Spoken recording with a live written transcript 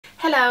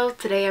Hello,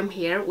 today I'm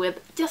here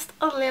with just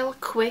a little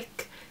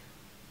quick,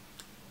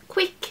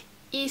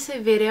 easy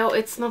video.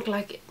 It's not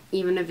like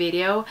even a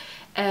video.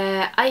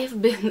 I have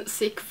been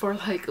sick for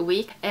like a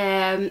week,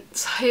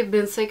 so I've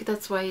been sick,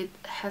 that's why it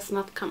has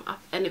not come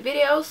up any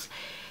videos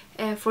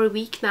for a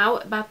week now,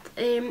 but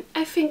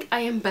I think I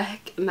am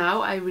back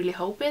now. I really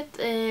hope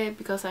it,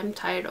 because I'm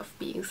tired of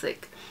being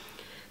sick.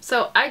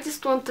 So I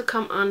just want to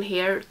come on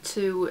here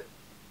to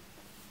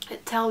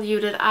tell you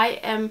that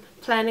I am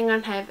planning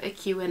on have a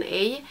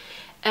Q&A,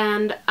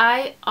 and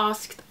I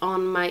asked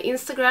on my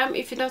Instagram.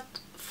 If you don't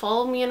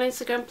follow me on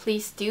Instagram,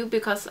 please do,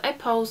 because I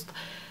post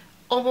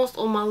almost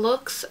all my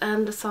looks,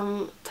 and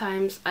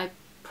sometimes I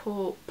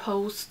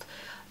post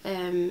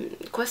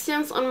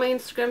questions on my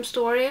Instagram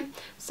story.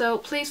 So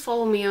please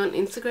follow me on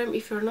Instagram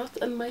if you're not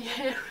in my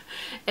hair.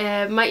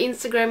 My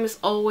Instagram is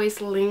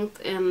always linked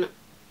in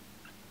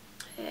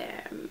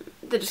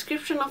the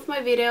description of my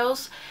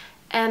videos,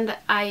 and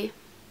I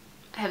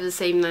have the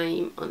same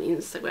name on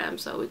Instagram,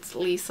 so it's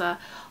Lisa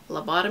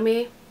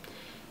Lobotomy.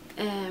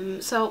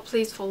 So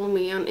please follow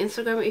me on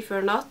Instagram if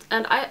you're not.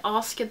 And I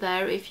asked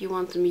there if you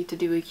wanted me to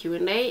do a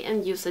Q&A,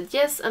 and you said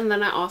yes, and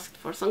then I asked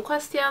for some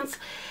questions.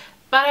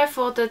 But I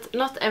thought that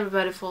not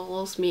everybody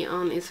follows me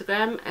on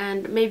Instagram,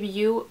 and maybe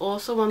you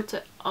also want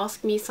to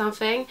ask me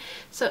something.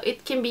 So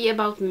it can be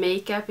about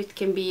makeup, it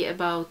can be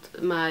about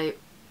my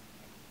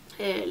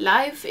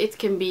life, it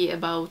can be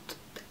about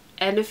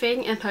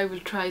anything, and I will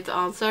try to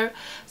answer.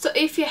 So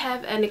if you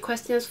have any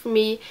questions for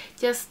me,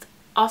 just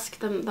ask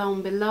them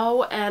down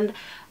below, and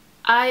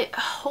I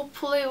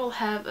hopefully will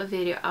have a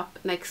video up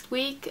next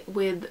week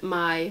with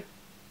my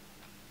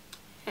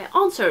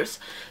answers.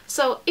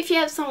 So if you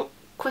have some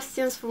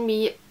questions for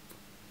me,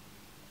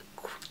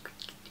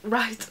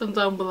 write them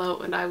down below,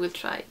 and I will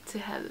try to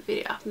have a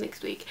video up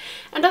next week.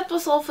 And that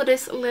was all for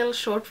this little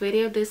short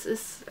video. This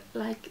is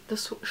like the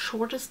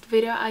shortest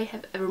video I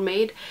have ever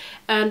made,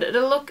 and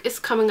the look is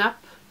coming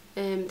up.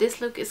 This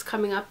look is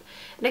coming up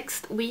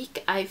next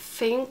week, I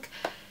think.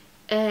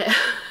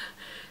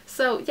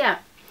 So yeah,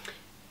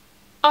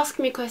 ask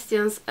me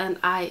questions and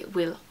I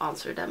will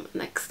answer them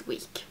next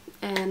week.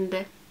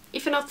 And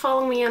if you're not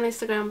following me on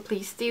Instagram,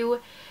 please do.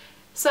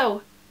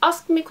 So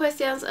ask me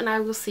questions, and I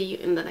will see you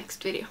in the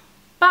next video.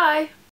 Bye!